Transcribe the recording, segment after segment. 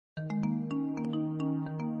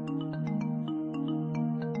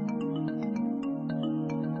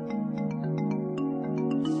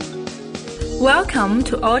Welcome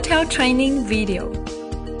to Autel training video.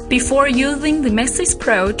 Before using the Maxisys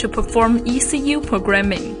Pro to perform ECU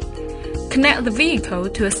programming, connect the vehicle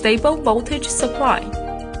to a stable voltage supply.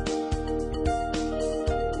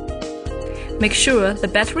 Make sure the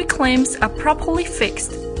battery clamps are properly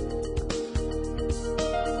fixed.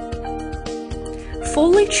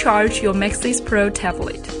 Fully charge your Maxisys Pro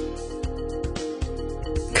tablet.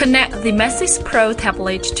 Connect the Maxisys Pro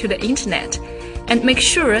tablet to the internet and make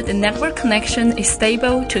sure the network connection is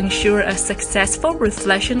stable to ensure a successful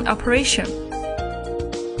reflection operation.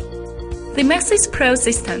 The Maxisys Pro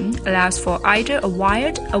system allows for either a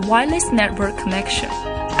wired or wireless network connection,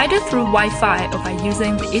 either through Wi-Fi or by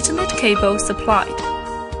using the Ethernet cable supplied.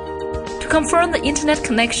 To confirm the internet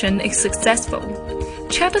connection is successful,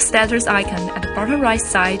 check the status icon at the bottom right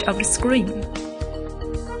side of the screen.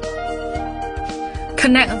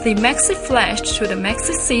 Connect the Maxi Flash to the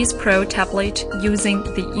Maxisys Pro tablet using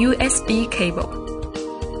the USB cable.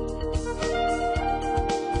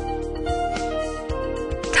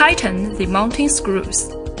 Tighten the mounting screws.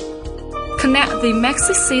 Connect the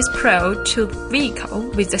Maxisys Pro to the vehicle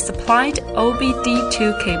with the supplied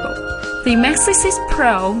OBD2 cable. The Maxisys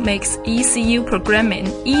Pro makes ECU programming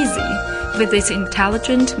easy with its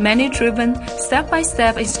intelligent, menu-driven,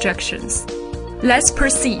 step-by-step instructions. Let's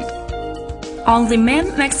proceed. On the main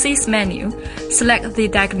Maxisys menu, select the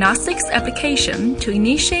Diagnostics application to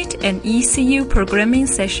initiate an ECU programming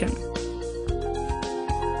session.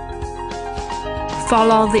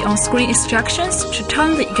 Follow the on-screen instructions to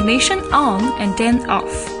turn the ignition on and then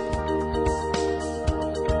off.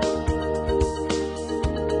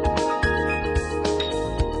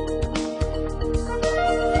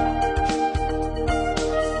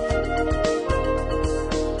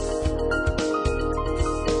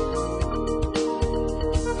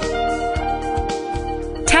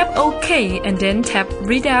 Tap OK and then tap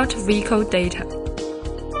Readout Vehicle Data.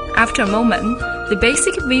 After a moment, the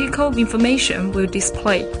basic vehicle information will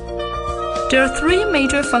display. There are three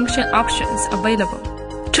major function options available.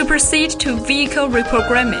 To proceed to vehicle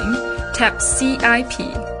reprogramming, tap CIP.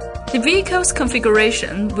 The vehicle's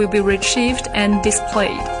configuration will be retrieved and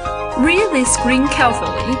displayed. Read the screen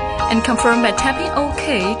carefully and confirm by tapping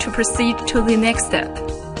OK to proceed to the next step.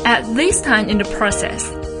 At this time in the process,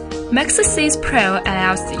 Maxisys Pro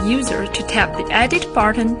allows the user to tap the Edit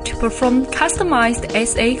button to perform customized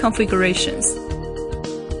SA configurations.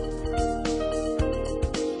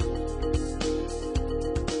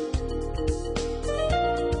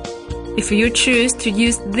 If you choose to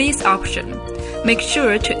use this option, make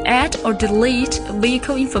sure to add or delete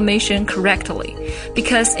vehicle information correctly,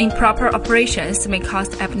 because improper operations may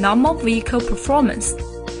cause abnormal vehicle performance.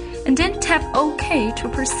 And then tap OK to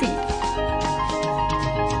proceed.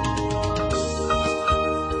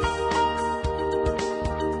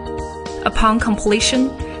 Upon completion,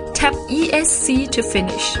 tap ESC to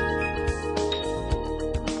finish.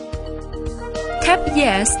 Tap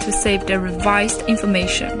Yes to save the revised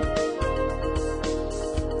information.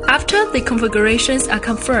 After the configurations are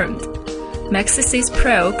confirmed, Maxisys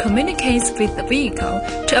Pro communicates with the vehicle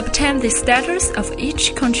to obtain the status of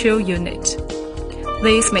each control unit.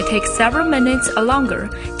 This may take several minutes or longer,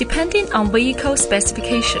 depending on vehicle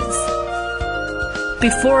specifications.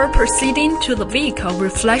 Before proceeding to the vehicle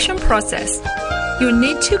reflection process, you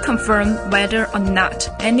need to confirm whether or not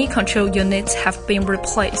any control units have been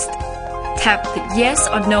replaced. Tap the Yes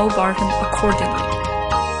or No button accordingly.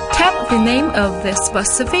 Tap the name of the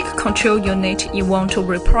specific control unit you want to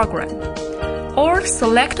reprogram, or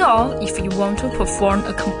select All if you want to perform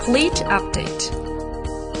a complete update.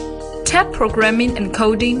 Tap Programming and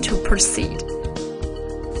Coding to proceed.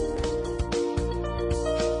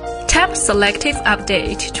 Tap Selective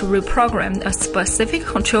Update to reprogram a specific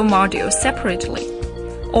control module separately,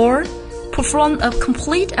 or perform a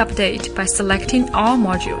complete update by selecting all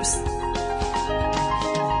modules.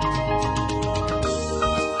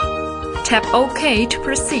 Tap OK to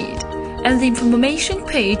proceed, and the information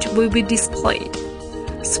page will be displayed.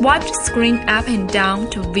 Swipe the screen up and down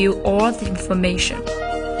to view all the information.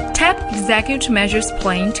 Tap Execute Measures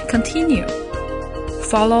Pane to continue.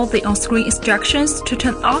 Follow the on-screen instructions to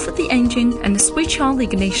turn off the engine and switch on the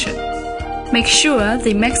ignition. Make sure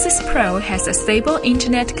the Maxisys Pro has a stable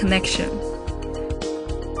internet connection.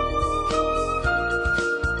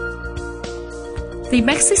 The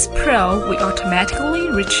Maxisys Pro will automatically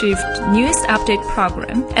retrieve the newest update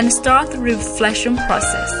program and start the reflection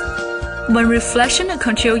process. When refleshing a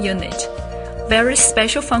control unit, various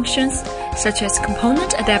special functions such as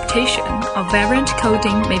component adaptation or variant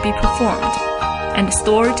coding may be performed, and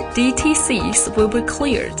stored DTCs will be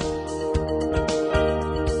cleared.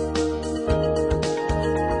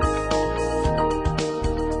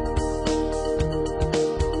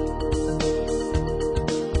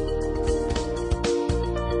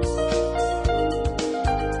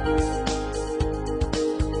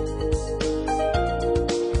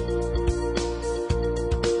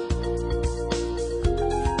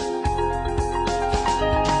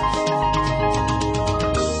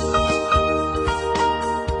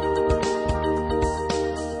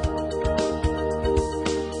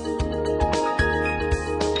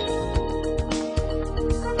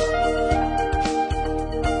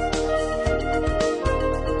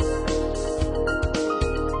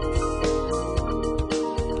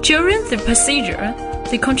 During the procedure,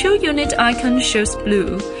 the control unit icon shows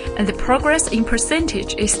blue and the progress in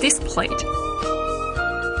percentage is displayed.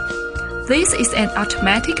 This is an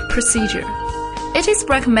automatic procedure. It is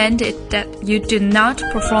recommended that you do not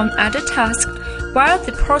perform other tasks while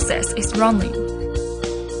the process is running.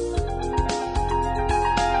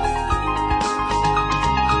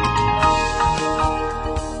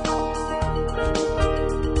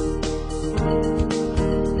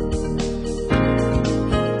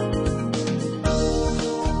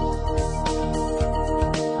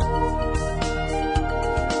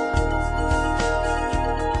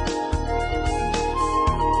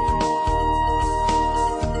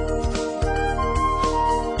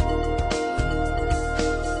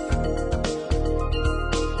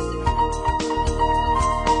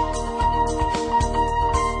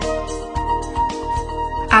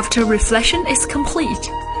 After reflection is complete,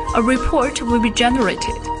 a report will be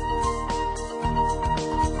generated.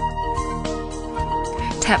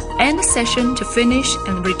 Tap End Session to finish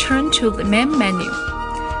and return to the main menu.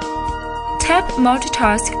 Tap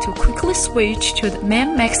Multitask to quickly switch to the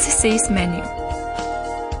main Maxisys menu.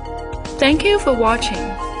 Thank you for watching.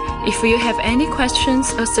 If you have any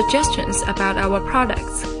questions or suggestions about our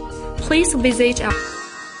products, please visit our